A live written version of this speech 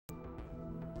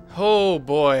Oh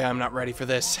boy, I'm not ready for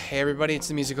this. Hey everybody, it's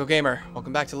the Musical Gamer.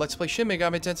 Welcome back to Let's Play Shin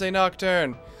Megami Tensei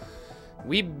Nocturne.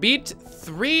 We beat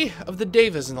 3 of the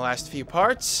Devas in the last few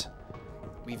parts.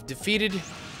 We've defeated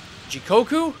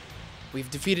Jikoku,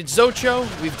 we've defeated Zocho,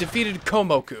 we've defeated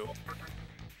Komoku.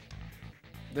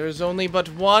 There's only but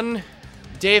one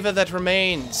Deva that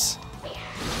remains.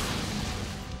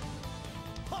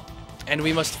 And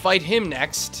we must fight him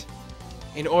next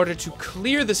in order to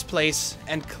clear this place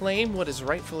and claim what is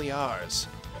rightfully ours.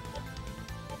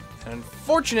 And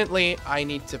unfortunately, I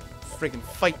need to friggin'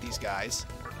 fight these guys.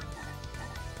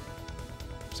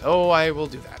 So I will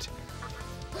do that.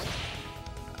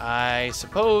 I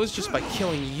suppose just by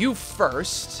killing you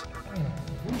first,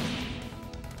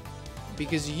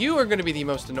 because you are going to be the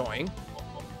most annoying.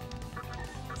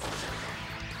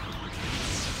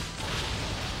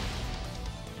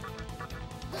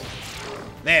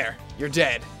 There, you're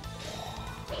dead.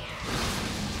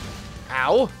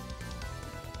 Ow.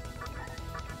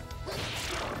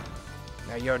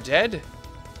 Now you're dead.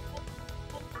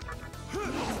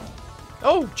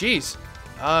 Oh, jeez.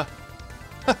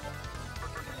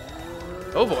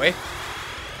 Oh boy.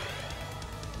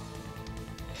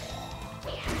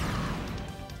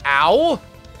 Ow.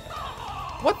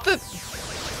 What the?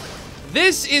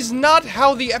 This is not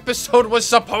how the episode was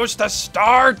supposed to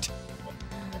start.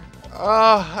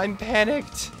 I'm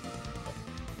panicked.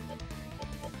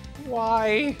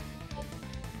 Why?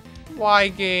 Why,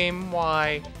 game?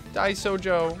 Why?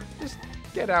 Daisojo, just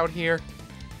get out here.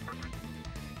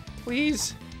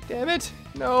 Please. Damn it.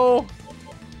 No.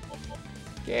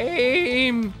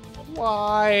 Game.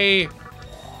 Why?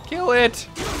 Kill it.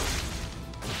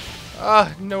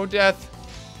 No death.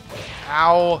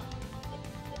 Ow.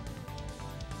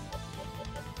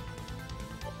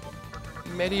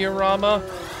 Mediorama.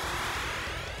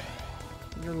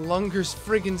 Your lunger's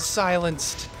friggin'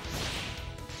 silenced.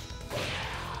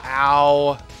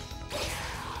 Ow.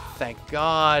 Thank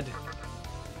God.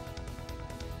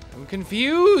 I'm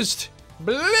confused.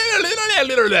 This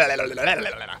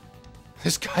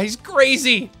guy's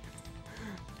crazy.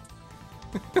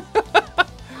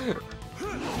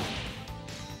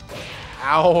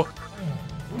 Ow.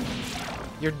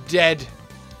 You're dead.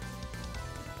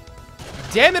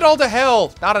 Damn it all to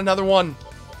hell. Not another one.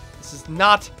 This is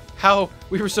not how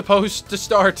we were supposed to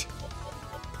start.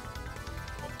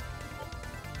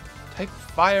 Type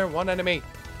fire one enemy.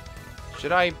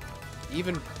 Should I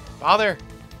even bother?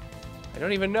 I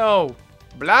don't even know.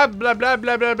 Blah, blah, blah,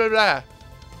 blah, blah, blah, blah.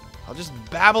 I'll just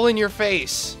babble in your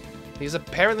face. Because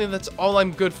apparently that's all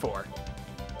I'm good for.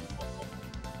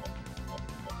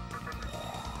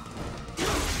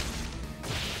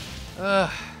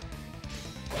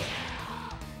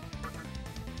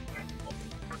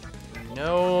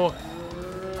 No.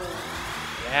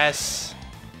 Yes.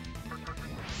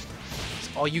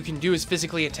 All you can do is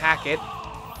physically attack it.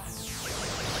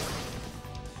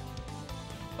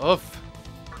 Oof.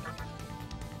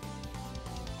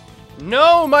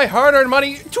 No, my hard-earned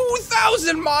money.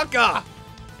 2,000 Maka!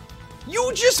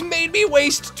 You just made me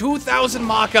waste 2,000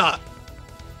 Maka.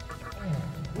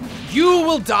 You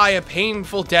will die a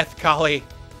painful death, Kali.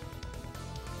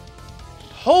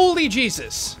 Holy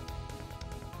Jesus.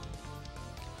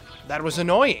 That was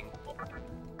annoying.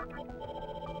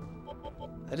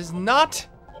 That is not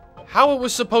how it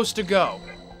was supposed to go.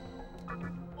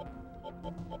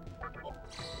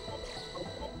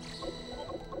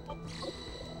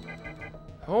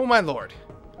 Oh my lord.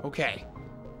 Okay.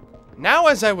 Now,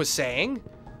 as I was saying,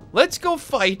 let's go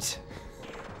fight.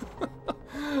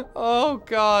 Oh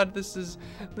god, this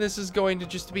is going to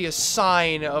just be a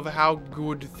sign of how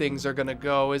good things are gonna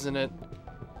go, isn't it?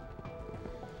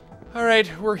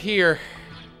 Alright, we're here.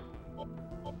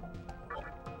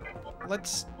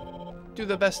 Let's do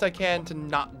the best I can to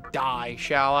not die,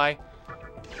 shall I?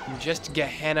 Just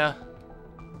Gehenna.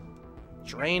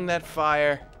 Drain that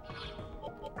fire.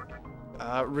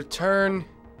 Return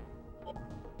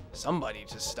somebody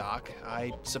to stock.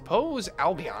 I suppose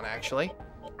Albion, actually.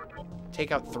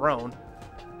 Take out Throne.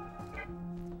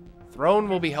 Throne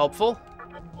will be helpful.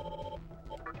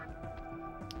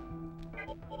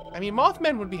 I mean,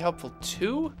 Mothman would be helpful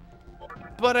too,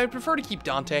 but I'd prefer to keep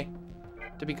Dante,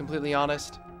 to be completely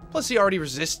honest. Plus, he already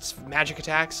resists magic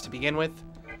attacks to begin with.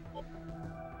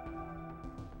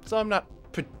 So I'm not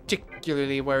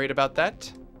particularly worried about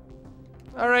that.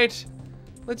 Alright,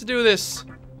 let's do this.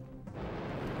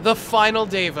 The final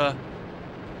Deva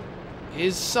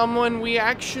is someone we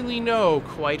actually know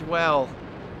quite well.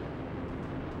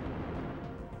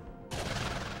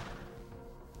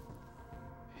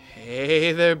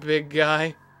 Hey there, big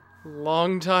guy.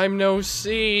 Long time no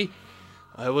see.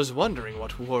 I was wondering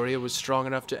what warrior was strong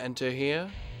enough to enter here.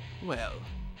 Well,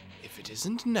 if it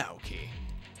isn't Naoki.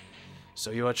 So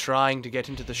you are trying to get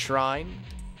into the shrine?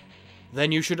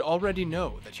 Then you should already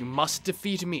know that you must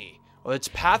defeat me, or its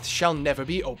path shall never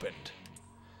be opened.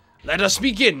 Let us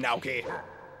begin, Naoki!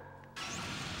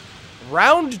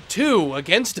 Round 2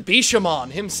 against Bishamon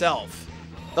himself.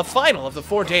 The final of the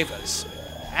 4 Devas.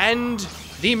 And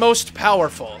the most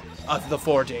powerful of the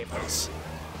 4 Devas.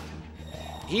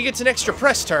 He gets an extra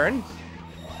press turn.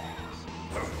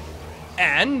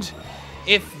 And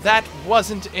if that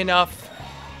wasn't enough,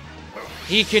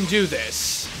 he can do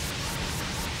this.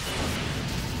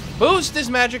 Boost his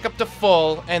magic up to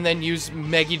full, and then use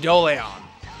Megidoleon.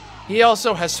 He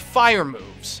also has fire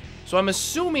moves, so I'm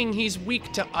assuming he's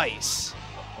weak to ice.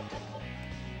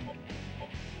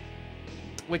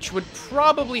 Which would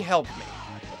probably help me.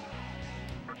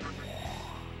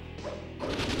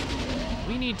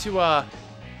 We need to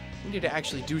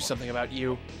actually do something about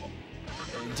you.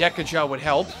 Dekaja would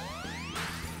help.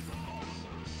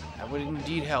 That would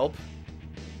indeed help.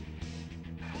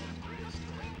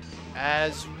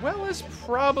 As well as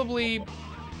probably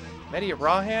Media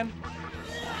Rahan.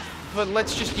 But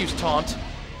let's just use Taunt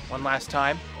one last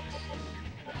time.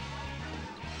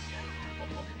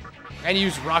 And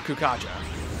use Rakukaja.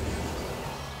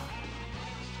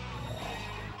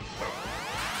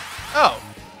 Oh.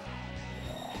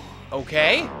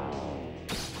 Okay.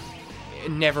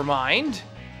 Never mind.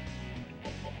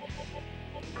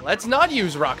 Let's not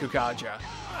use Rakukaja.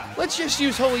 Let's just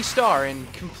use Holy Star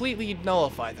and completely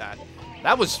nullify that.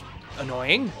 That was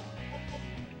annoying.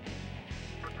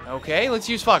 Okay, let's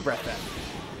use Fog Breath then.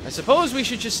 I suppose we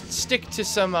should just stick to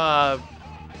some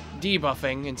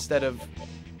debuffing instead of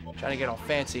trying to get all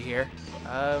fancy here.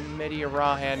 Media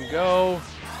Rahan, go.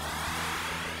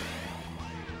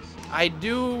 I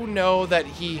do know that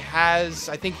he has,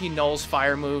 I think he nulls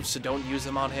fire moves, so don't use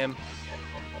them on him.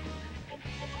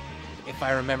 If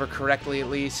I remember correctly, at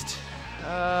least.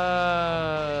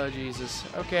 Jesus.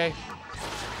 Okay.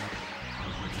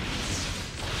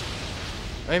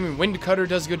 I mean, Wind Cutter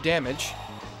does good damage.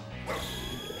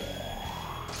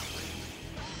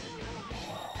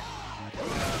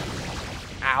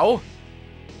 Ow.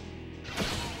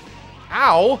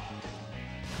 Ow.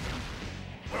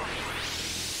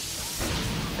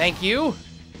 Thank you.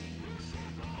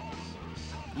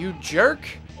 You jerk.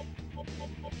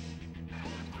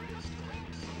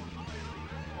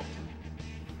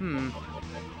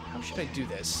 How should I do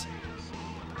this?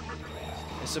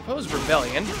 I suppose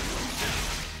Rebellion.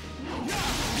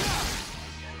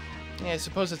 Yeah, I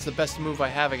suppose it's the best move I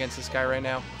have against this guy right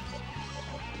now.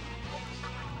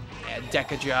 Yeah,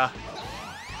 Dekaja.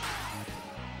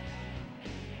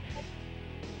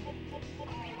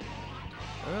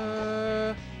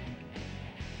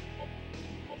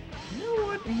 You know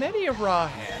what? Media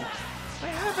Rahan. I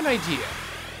have an idea.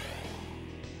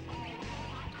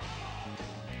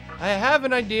 I have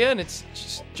an idea, and it's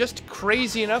just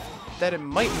crazy enough that it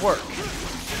might work.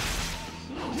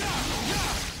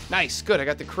 Nice, good, I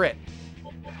got the crit.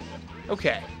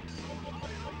 Okay.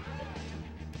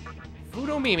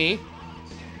 Fudomimi.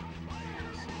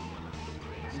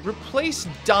 Replace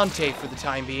Dante for the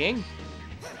time being.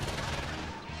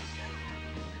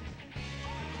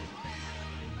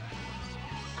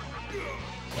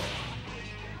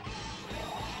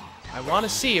 I want to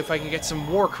see if I can get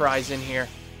some war cries in here.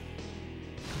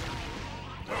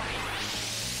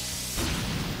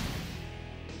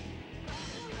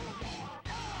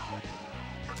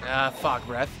 Fog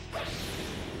Breath.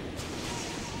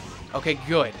 Okay,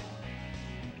 good.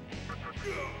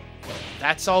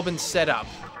 That's all been set up.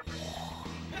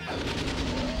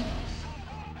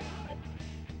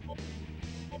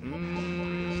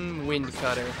 Wind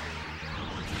Cutter.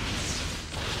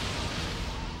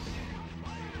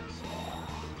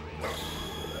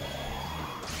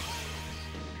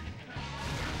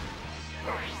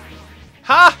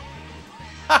 Ha!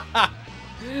 Ha ha!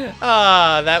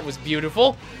 Ah, that was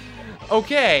beautiful.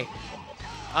 Okay.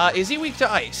 Is he weak to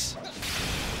ice?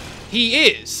 He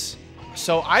is.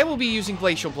 So I will be using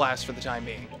Glacial Blast for the time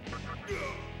being.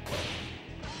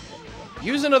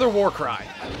 Use another War Cry.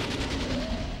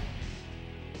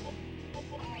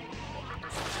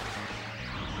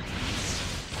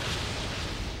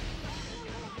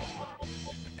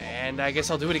 And I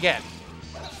guess I'll do it again.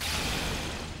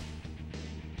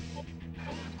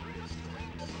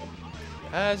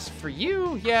 As for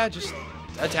you, yeah, just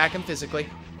attack him physically.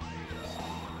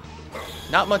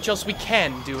 Not much else we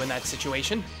can do in that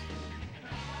situation.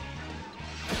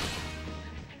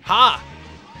 Ha!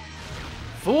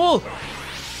 Fool!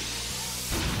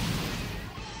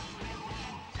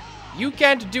 You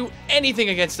can't do anything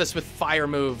against us with fire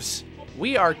moves.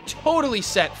 We are totally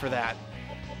set for that.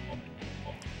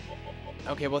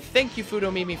 Okay, well, thank you,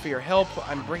 Fudomimi, for your help.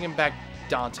 I'm bringing back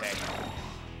Dante.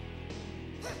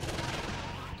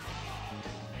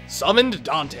 Summoned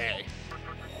Dante.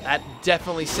 That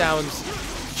definitely sounds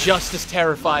just as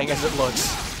terrifying as it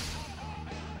looks.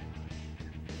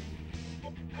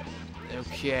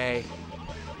 Okay.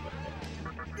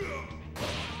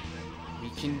 We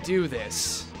can do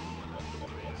this.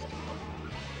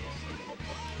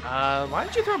 Why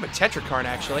don't you throw him a Tetrakarn,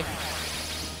 actually?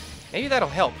 Maybe that'll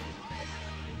help.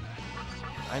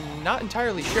 I'm not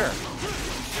entirely sure.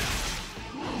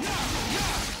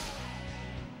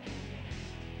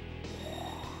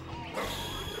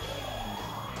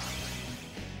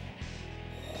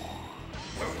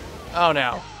 Oh,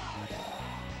 no.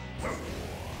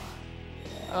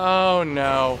 Oh,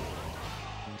 no.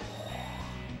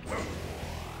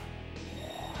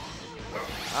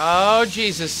 Oh,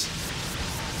 Jesus.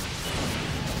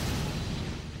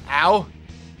 Ow.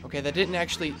 Okay, that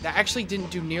actually didn't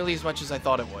do nearly as much as I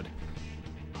thought it would.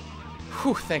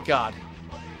 Whew, thank God.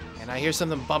 And I hear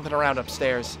something bumping around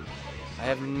upstairs. I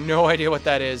have no idea what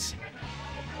that is.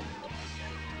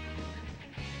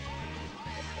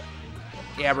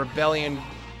 Yeah, Rebellion.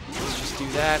 Let's just do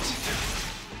that.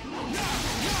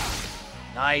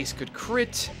 Nice, good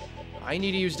crit. I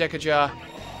need to use Dekaja.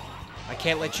 I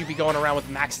can't let you be going around with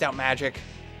maxed out magic.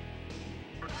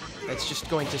 That's just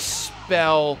going to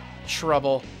spell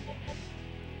trouble.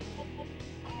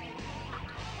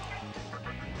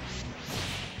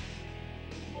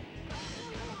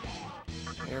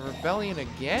 A Rebellion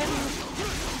again?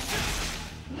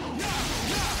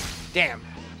 Damn.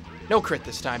 No crit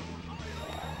this time.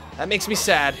 That makes me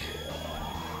sad.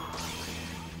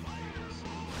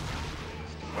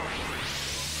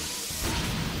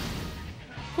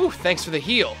 Whew, thanks for the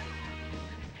heal.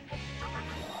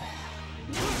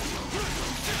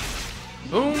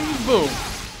 Boom, boom.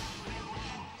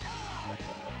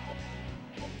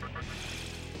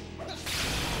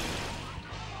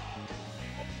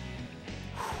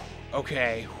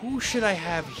 Okay, who should I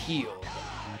have heal?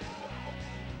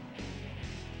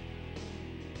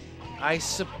 I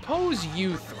suppose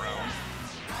you throw.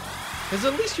 Because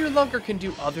at least your Lunker can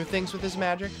do other things with his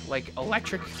magic, like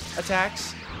electric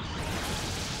attacks.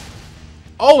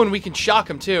 Oh, and we can shock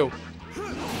him too.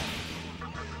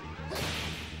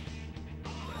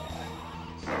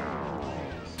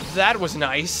 That was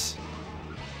nice.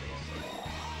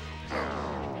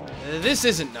 This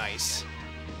isn't nice.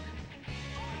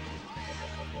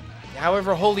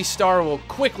 However, Holy Star will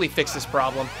quickly fix this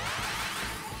problem.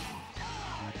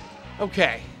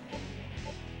 Okay.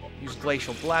 Use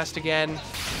Glacial Blast again.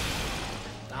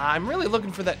 I'm really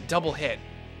looking for that double hit.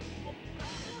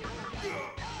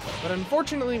 But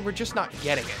unfortunately, we're just not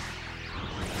getting it.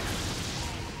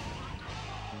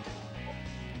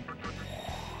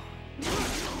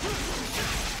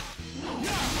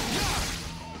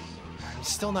 I'm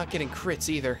still not getting crits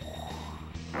either.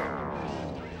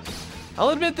 I'll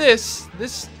admit this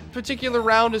particular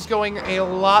round is going a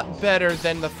lot better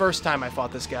than the first time I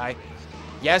fought this guy.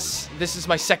 Yes, this is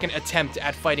my second attempt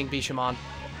at fighting Bishamon.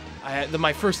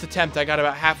 My first attempt, I got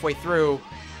about halfway through,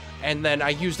 and then I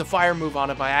used a fire move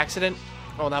on it by accident.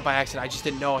 Well, not by accident, I just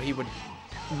didn't know he would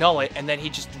null it, and then he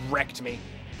just wrecked me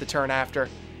the turn after.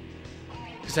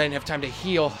 Because I didn't have time to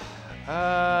heal.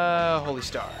 Holy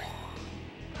Star.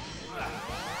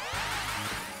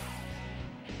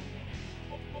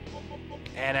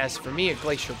 And as for me, a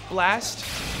Glacial Blast.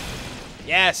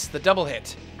 Yes, the double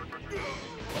hit.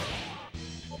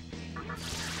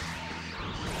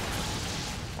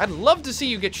 I'd love to see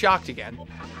you get shocked again.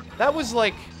 That was,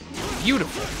 like,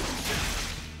 beautiful.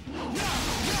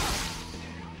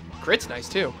 Crit's nice,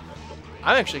 too.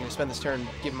 I'm actually going to spend this turn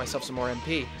giving myself some more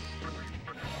MP.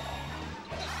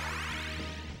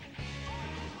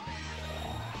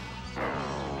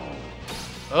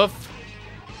 Oof.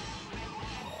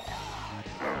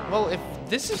 Well, if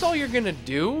this is all you're going to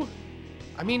do,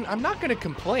 I mean, I'm not going to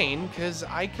complain, because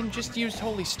I can just use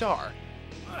Holy Star.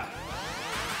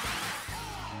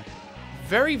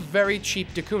 Very, very cheap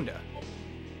Dakunda.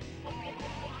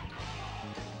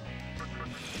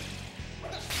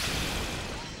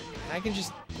 I can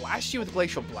just blast you with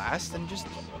Glacial Blast and just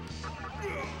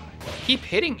keep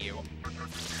hitting you.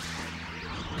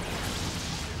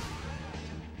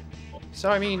 So,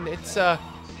 I mean, it's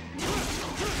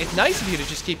nice of you to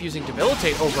just keep using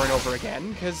Debilitate over and over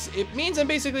again, because it means I'm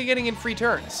basically getting in free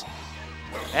turns.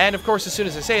 And, of course, as soon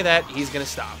as I say that, he's going to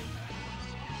stop.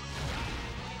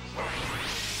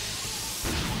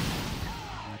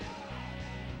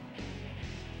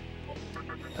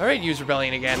 Alright, use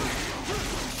Rebellion again.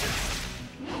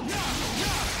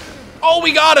 Oh,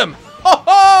 we got him! Ho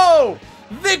ho!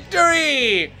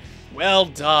 Victory! Well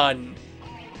done.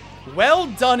 Well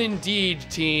done indeed,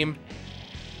 team.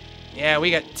 Yeah, we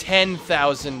got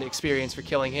 10,000 experience for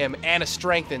killing him and a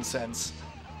strength incense.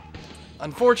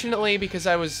 Unfortunately, because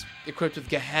I was equipped with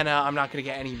Gehenna, I'm not going to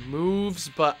get any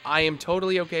moves, but I am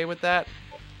totally okay with that.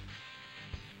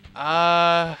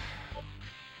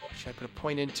 Should I put a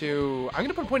point into... I'm going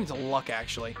to put a point into luck,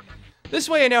 actually. This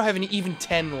way I now have an even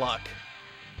 10 luck.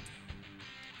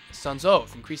 Sun's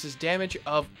Oath increases damage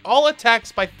of all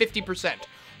attacks by 50%.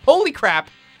 Holy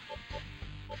crap!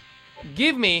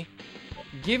 Give me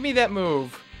that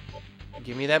move.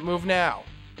 Give me that move now.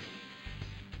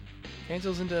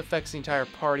 Cancels into effects the entire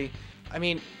party. I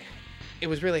mean, it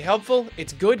was really helpful.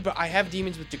 It's good, but I have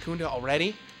demons with Dacunda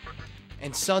already.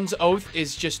 And Sun's Oath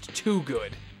is just too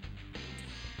good.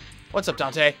 What's up,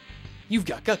 Dante? You've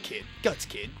got guts,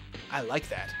 kid. I like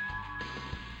that.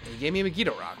 And he gave me a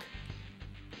Megiddo Rock.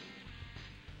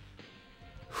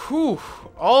 Whew.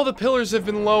 All the pillars have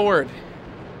been lowered.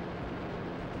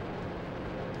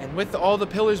 And with all the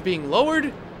pillars being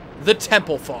lowered, the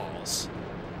temple falls.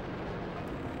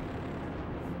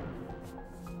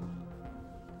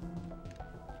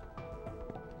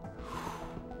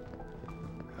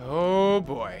 Oh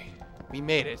boy. We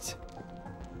made it.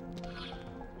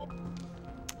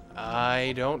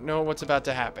 I don't know what's about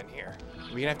to happen here.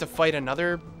 Are we gonna have to fight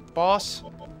another boss?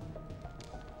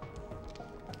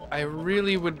 I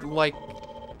really would like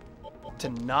to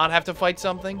not have to fight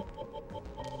something.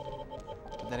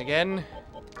 But then again,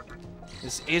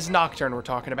 this is Nocturne we're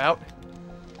talking about.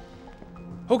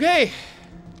 Okay.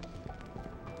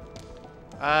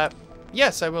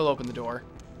 Yes, I will open the door.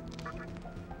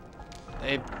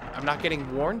 I'm not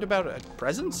getting warned about a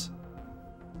presence?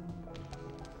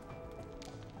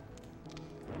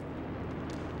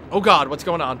 Oh god, what's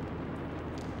going on?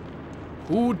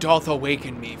 Who doth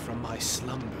awaken me from my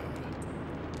slumber?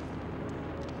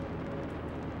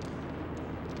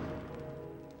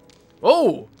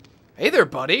 Oh! Hey there,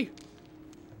 buddy!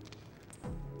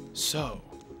 So,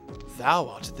 thou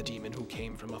art the demon who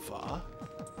came from afar?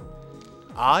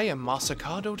 I am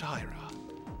Masakado Taira,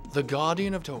 the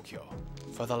guardian of Tokyo,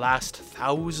 for the last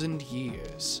 1,000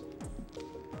 years.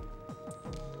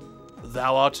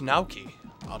 Thou art Naoki,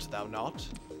 art thou not?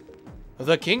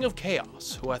 The king of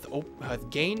chaos, who hath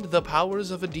gained the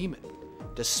powers of a demon,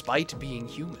 despite being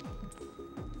human.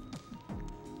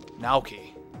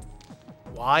 Naoki,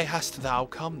 why hast thou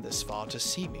come this far to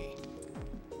see me?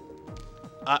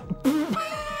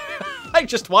 I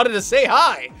just wanted to say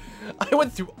hi! I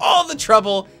went through all the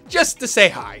trouble just to say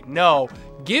hi. No,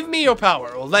 give me your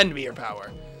power, or lend me your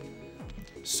power.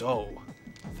 So,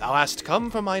 thou hast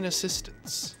come for mine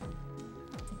assistance.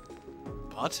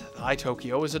 But thy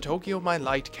Tokyo is a Tokyo my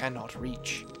light cannot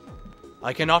reach.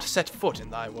 I cannot set foot in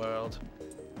thy world.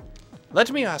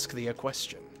 Let me ask thee a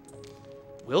question.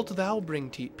 Wilt thou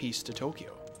bring peace to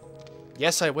Tokyo?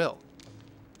 Yes, I will.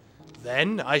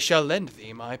 Then I shall lend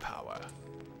thee my power.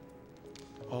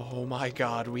 Oh my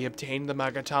god, we obtained the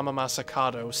Magatama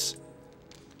Masakados.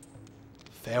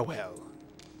 Farewell.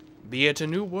 Be it a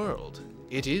new world,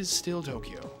 it is still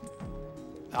Tokyo.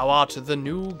 Thou art the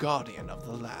new guardian of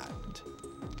the land.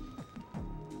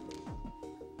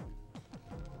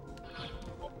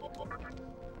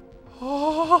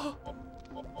 Oh.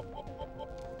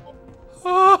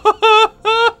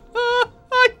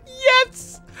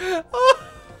 Yes!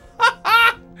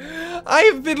 I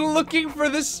have been looking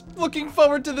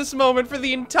forward to this moment for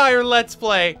the entire Let's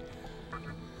Play.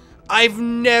 I've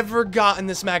never gotten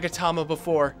this Magatama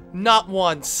before. Not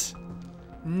once.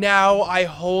 Now I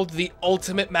hold the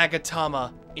ultimate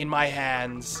Magatama in my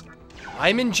hands.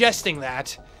 I'm ingesting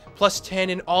that. Plus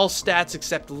 10 in all stats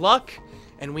except luck.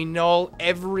 And we null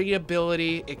every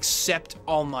ability except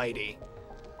Almighty.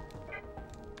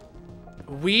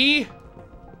 We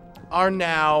are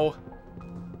now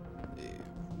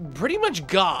pretty much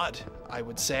God, I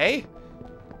would say.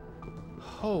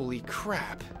 Holy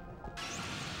crap.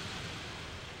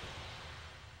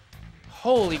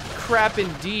 Holy crap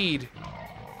indeed.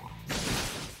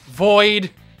 Void.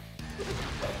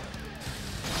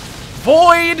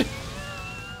 Void!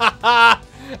 Haha!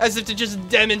 As if to just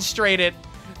demonstrate it.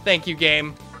 Thank you,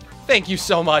 game. Thank you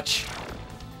so much.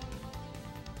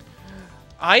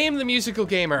 I am the Musical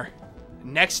Gamer.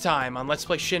 Next time on Let's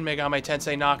Play Shin Megami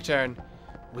Tensei Nocturne,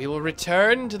 we will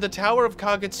return to the Tower of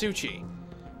Kagetsuchi.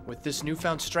 With this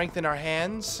newfound strength in our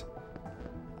hands,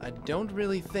 I don't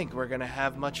really think we're gonna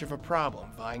have much of a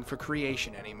problem vying for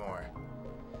creation anymore.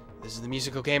 This is the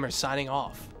Musical Gamer signing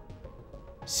off.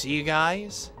 See you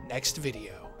guys next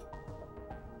video.